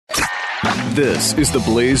This is the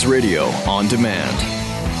Blaze Radio on demand.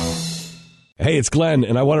 Hey, it's Glenn,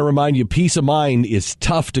 and I want to remind you, peace of mind is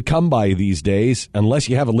tough to come by these days unless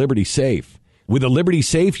you have a Liberty Safe. With a Liberty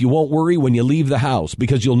Safe, you won't worry when you leave the house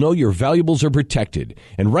because you'll know your valuables are protected.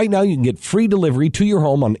 And right now, you can get free delivery to your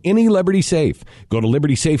home on any Liberty Safe. Go to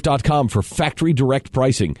LibertySafe.com for factory direct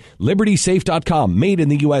pricing. LibertySafe.com, made in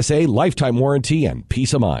the USA, lifetime warranty, and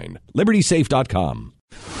peace of mind. LibertySafe.com.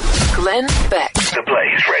 Glenn Beck. The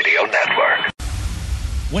Blaze Radio Network.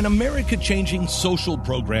 When America-changing social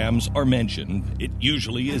programs are mentioned, it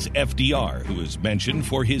usually is FDR who is mentioned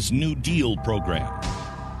for his New Deal program.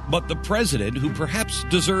 But the president who perhaps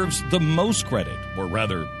deserves the most credit, or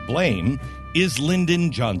rather blame, is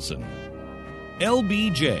Lyndon Johnson.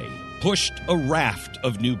 LBJ pushed a raft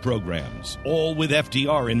of new programs, all with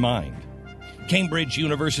FDR in mind. Cambridge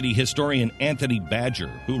University historian Anthony Badger,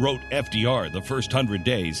 who wrote FDR, The First 100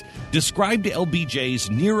 Days, described LBJ's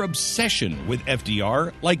near obsession with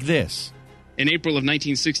FDR like this. In April of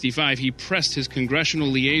 1965, he pressed his congressional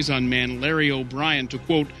liaison man, Larry O'Brien, to,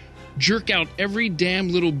 quote, jerk out every damn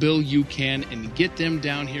little bill you can and get them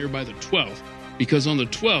down here by the 12th, because on the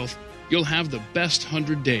 12th, you'll have the best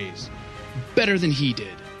 100 days. Better than he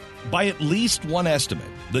did. By at least one estimate,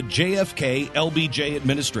 the JFK-LBJ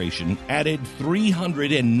administration added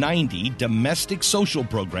 390 domestic social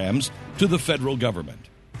programs to the federal government.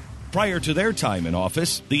 Prior to their time in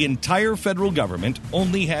office, the entire federal government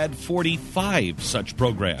only had 45 such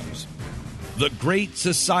programs. The Great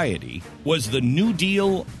Society was the New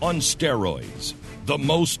Deal on steroids, the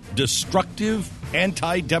most destructive,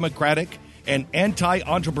 anti-democratic, and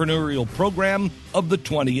anti-entrepreneurial program of the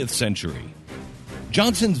 20th century.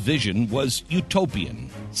 Johnson's vision was utopian,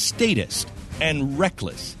 statist, and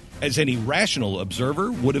reckless, as any rational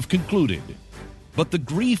observer would have concluded. But the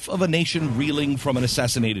grief of a nation reeling from an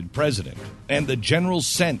assassinated president and the general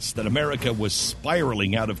sense that America was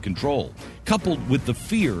spiraling out of control, coupled with the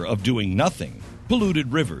fear of doing nothing,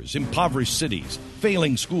 polluted rivers, impoverished cities,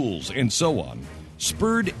 failing schools, and so on,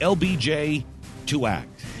 spurred LBJ to act.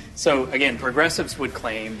 So, again, progressives would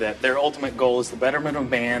claim that their ultimate goal is the betterment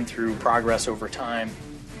of man through progress over time,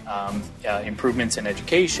 improvements in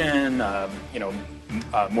education,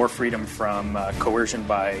 more freedom from coercion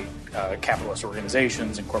by capitalist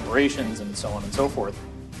organizations and corporations and so on and so forth.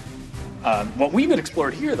 What we've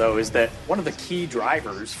explored here, though, is that one of the key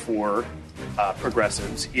drivers for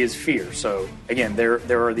progressives is fear. So, again,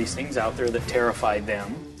 there are these things out there that terrify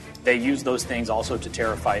them. They use those things also to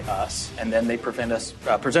terrify us, and then they present us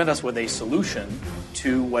with a solution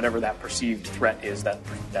to whatever that perceived threat is, that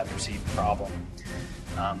perceived problem.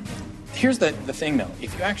 Here's the thing, though.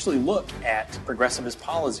 If you actually look at progressivist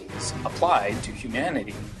policies applied to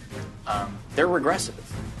humanity, they're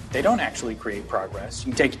regressive. They don't actually create progress.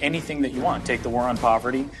 You can take anything that you want. Take the war on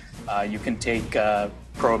poverty. You can take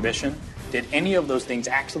prohibition. Did any of those things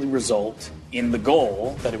actually result in the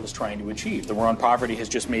goal that it was trying to achieve? The war on poverty has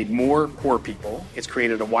just made more poor people. It's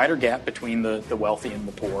created a wider gap between the wealthy and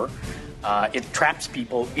the poor. It traps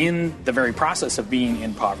people in the very process of being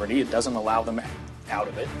in poverty. It doesn't allow them out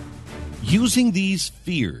of it. Using these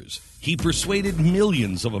fears, he persuaded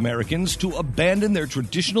millions of Americans to abandon their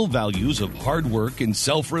traditional values of hard work and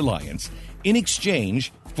self-reliance in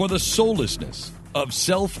exchange for the soullessness of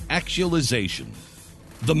self-actualization.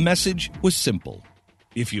 The message was simple.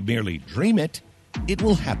 If you merely dream it, it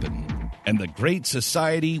will happen, and the Great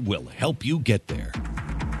Society will help you get there.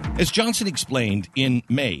 As Johnson explained in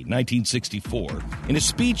May 1964 in a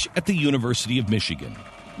speech at the University of Michigan,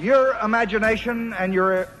 your imagination and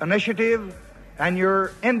your initiative and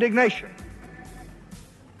your indignation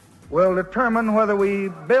will determine whether we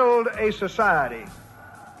build a society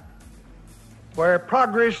where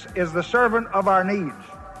progress is the servant of our needs,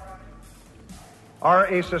 or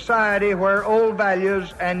a society where old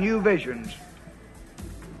values and new visions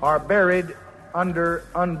are buried under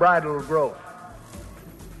unbridled growth.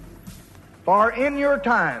 For in your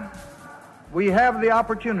time, we have the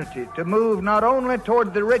opportunity to move not only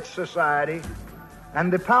toward the rich society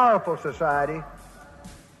and the powerful society,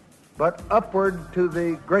 but upward to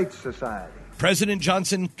the great society. President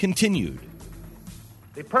Johnson continued.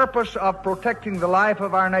 The purpose of protecting the life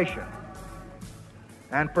of our nation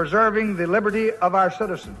and preserving the liberty of our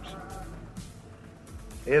citizens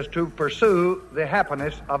is to pursue the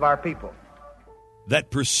happiness of our people.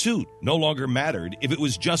 That pursuit no longer mattered if it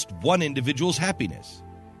was just one individual's happiness.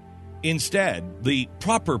 Instead, the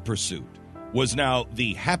proper pursuit was now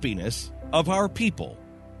the happiness of our people,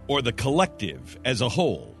 or the collective as a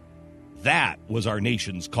whole. That was our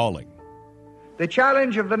nation's calling. The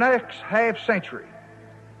challenge of the next half century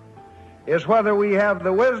is whether we have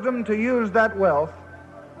the wisdom to use that wealth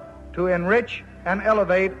to enrich and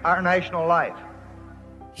elevate our national life.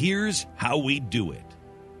 Here's how we do it.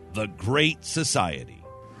 The Great Society.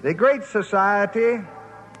 The Great Society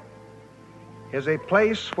is a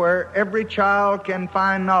place where every child can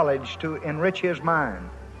find knowledge to enrich his mind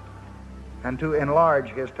and to enlarge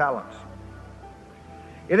his talents.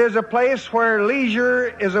 It is a place where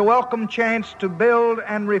leisure is a welcome chance to build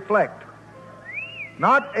and reflect,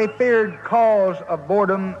 not a feared cause of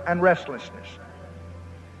boredom and restlessness.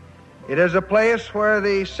 It is a place where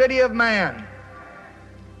the city of man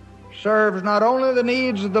serves not only the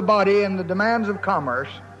needs of the body and the demands of commerce,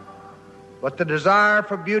 but the desire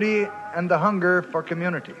for beauty and the hunger for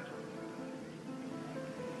community.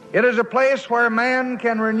 It is a place where man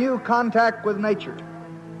can renew contact with nature.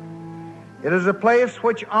 It is a place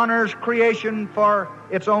which honors creation for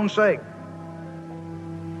its own sake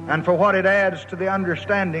and for what it adds to the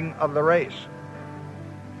understanding of the race.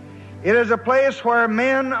 It is a place where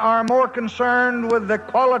men are more concerned with the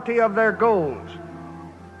quality of their goals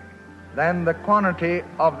than the quantity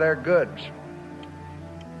of their goods.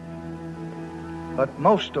 But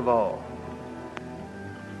most of all,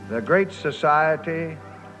 the Great Society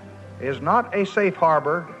is not a safe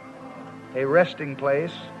harbor, a resting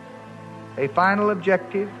place, a final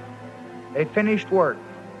objective, a finished work.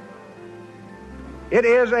 It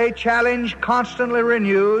is a challenge constantly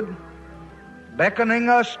renewed, beckoning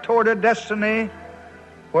us toward a destiny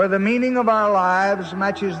where the meaning of our lives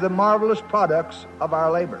matches the marvelous products of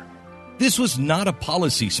our labor. This was not a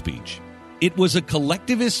policy speech. It was a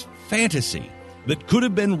collectivist fantasy that could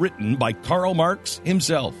have been written by Karl Marx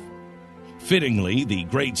himself. Fittingly, the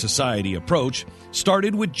Great Society approach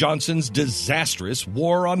started with Johnson's disastrous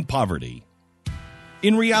war on poverty.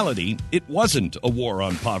 In reality, it wasn't a war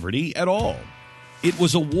on poverty at all. It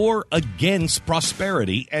was a war against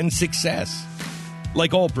prosperity and success.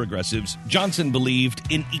 Like all progressives, Johnson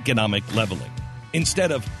believed in economic leveling.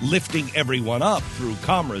 Instead of lifting everyone up through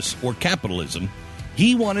commerce or capitalism,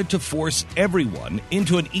 he wanted to force everyone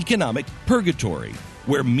into an economic purgatory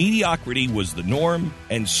where mediocrity was the norm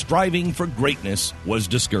and striving for greatness was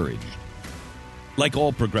discouraged. Like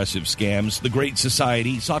all progressive scams, the Great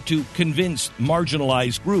Society sought to convince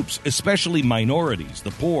marginalized groups, especially minorities,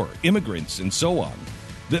 the poor, immigrants, and so on,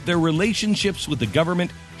 that their relationships with the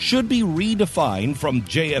government should be redefined from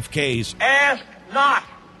JFK's "Ask not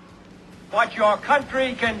what your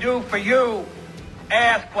country can do for you.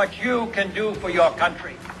 Ask what you can do for your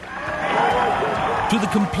country." to the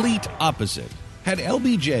complete opposite. Had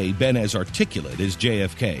LBJ been as articulate as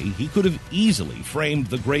JFK, he could have easily framed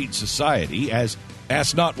the Great Society as,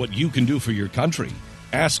 ask not what you can do for your country,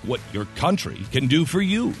 ask what your country can do for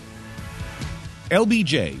you.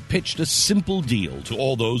 LBJ pitched a simple deal to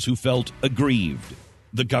all those who felt aggrieved.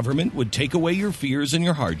 The government would take away your fears and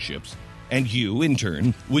your hardships, and you, in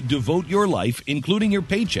turn, would devote your life, including your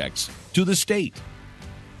paychecks, to the state.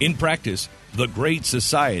 In practice, the Great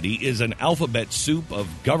Society is an alphabet soup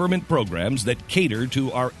of government programs that cater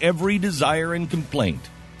to our every desire and complaint.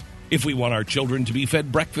 If we want our children to be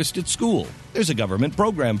fed breakfast at school, there's a government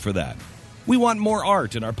program for that. We want more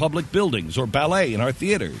art in our public buildings or ballet in our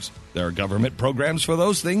theaters. There are government programs for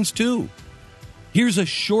those things, too. Here's a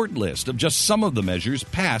short list of just some of the measures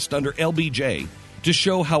passed under LBJ to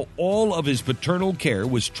show how all of his paternal care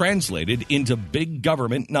was translated into big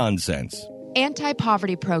government nonsense.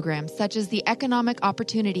 Anti-poverty programs such as the Economic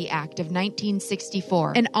Opportunity Act of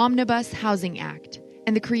 1964, an Omnibus Housing Act,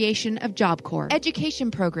 and the creation of Job Corps.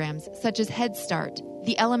 Education programs such as Head Start,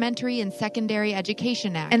 the Elementary and Secondary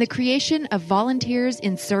Education Act, and the creation of Volunteers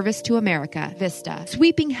in Service to America, VISTA.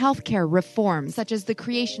 Sweeping healthcare reforms such as the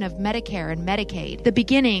creation of Medicare and Medicaid, the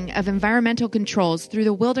beginning of environmental controls through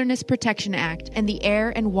the Wilderness Protection Act and the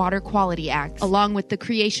Air and Water Quality Act, along with the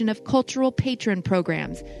creation of cultural patron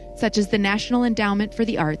programs such as the National Endowment for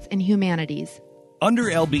the Arts and Humanities. Under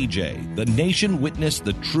LBJ, the nation witnessed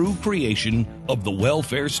the true creation of the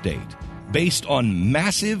welfare state, based on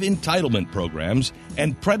massive entitlement programs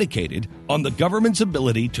and predicated on the government's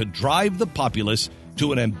ability to drive the populace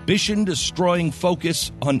to an ambition-destroying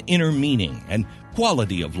focus on inner meaning and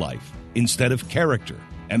quality of life instead of character,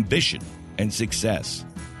 ambition, and success.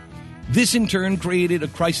 This in turn created a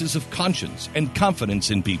crisis of conscience and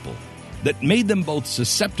confidence in people that made them both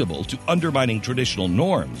susceptible to undermining traditional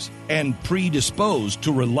norms and predisposed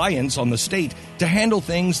to reliance on the state to handle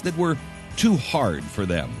things that were too hard for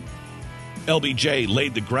them. LBJ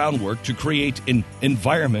laid the groundwork to create an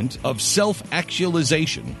environment of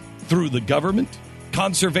self-actualization through the government,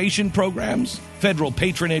 conservation programs, federal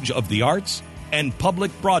patronage of the arts, and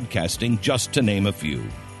public broadcasting, just to name a few.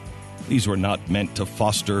 These were not meant to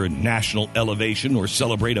foster national elevation or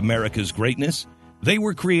celebrate America's greatness. They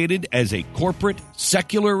were created as a corporate,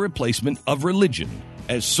 secular replacement of religion,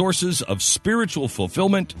 as sources of spiritual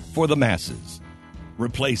fulfillment for the masses.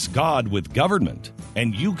 Replace God with government,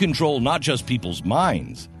 and you control not just people's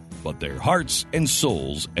minds, but their hearts and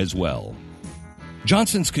souls as well.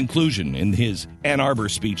 Johnson's conclusion in his Ann Arbor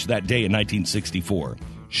speech that day in 1964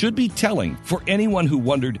 should be telling for anyone who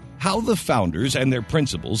wondered how the founders and their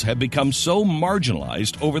principles have become so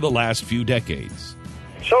marginalized over the last few decades.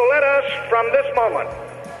 So let us, from this moment,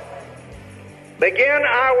 begin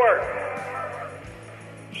our work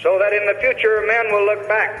so that in the future men will look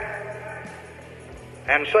back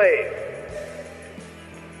and say,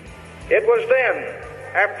 it was then,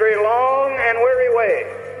 after a long and weary way,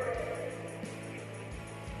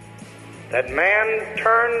 that man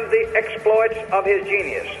turned the exploits of his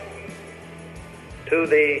genius to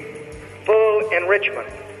the full enrichment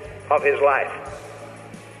of his life.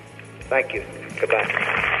 Thank you.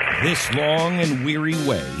 Goodbye. This long and weary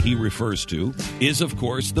way he refers to is, of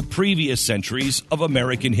course, the previous centuries of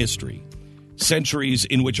American history. Centuries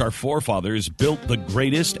in which our forefathers built the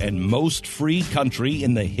greatest and most free country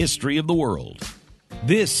in the history of the world.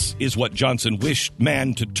 This is what Johnson wished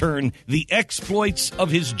man to turn the exploits of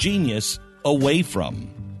his genius away from.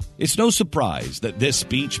 It's no surprise that this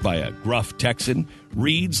speech by a gruff Texan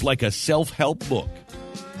reads like a self-help book.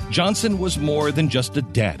 Johnson was more than just a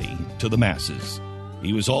daddy to the masses.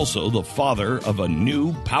 He was also the father of a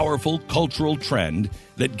new, powerful cultural trend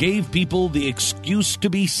that gave people the excuse to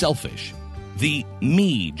be selfish. The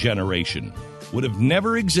me generation would have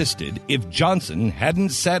never existed if Johnson hadn't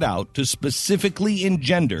set out to specifically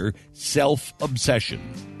engender self-obsession.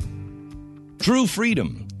 True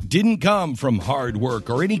freedom didn't come from hard work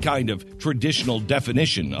or any kind of traditional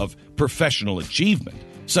definition of professional achievement,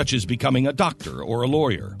 such as becoming a doctor or a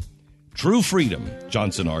lawyer. True freedom,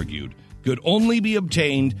 Johnson argued, could only be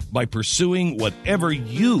obtained by pursuing whatever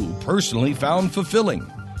you personally found fulfilling,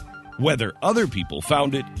 whether other people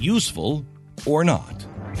found it useful or not.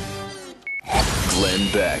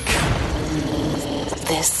 Glenn Beck.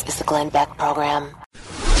 This is the Glenn Beck Program.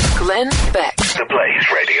 Glenn Beck. The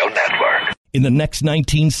Blaze Radio Network. In the next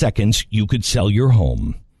 19 seconds, you could sell your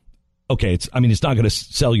home. Okay, it's not going to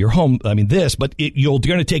sell your home, but you're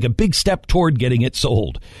going to take a big step toward getting it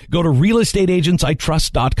sold. Go to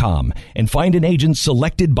realestateagentsitrust.com and find an agent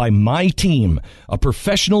selected by my team, a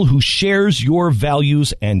professional who shares your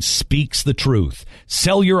values and speaks the truth.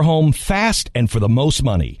 Sell your home fast and for the most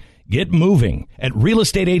money. Get moving at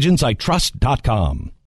realestateagentsitrust.com.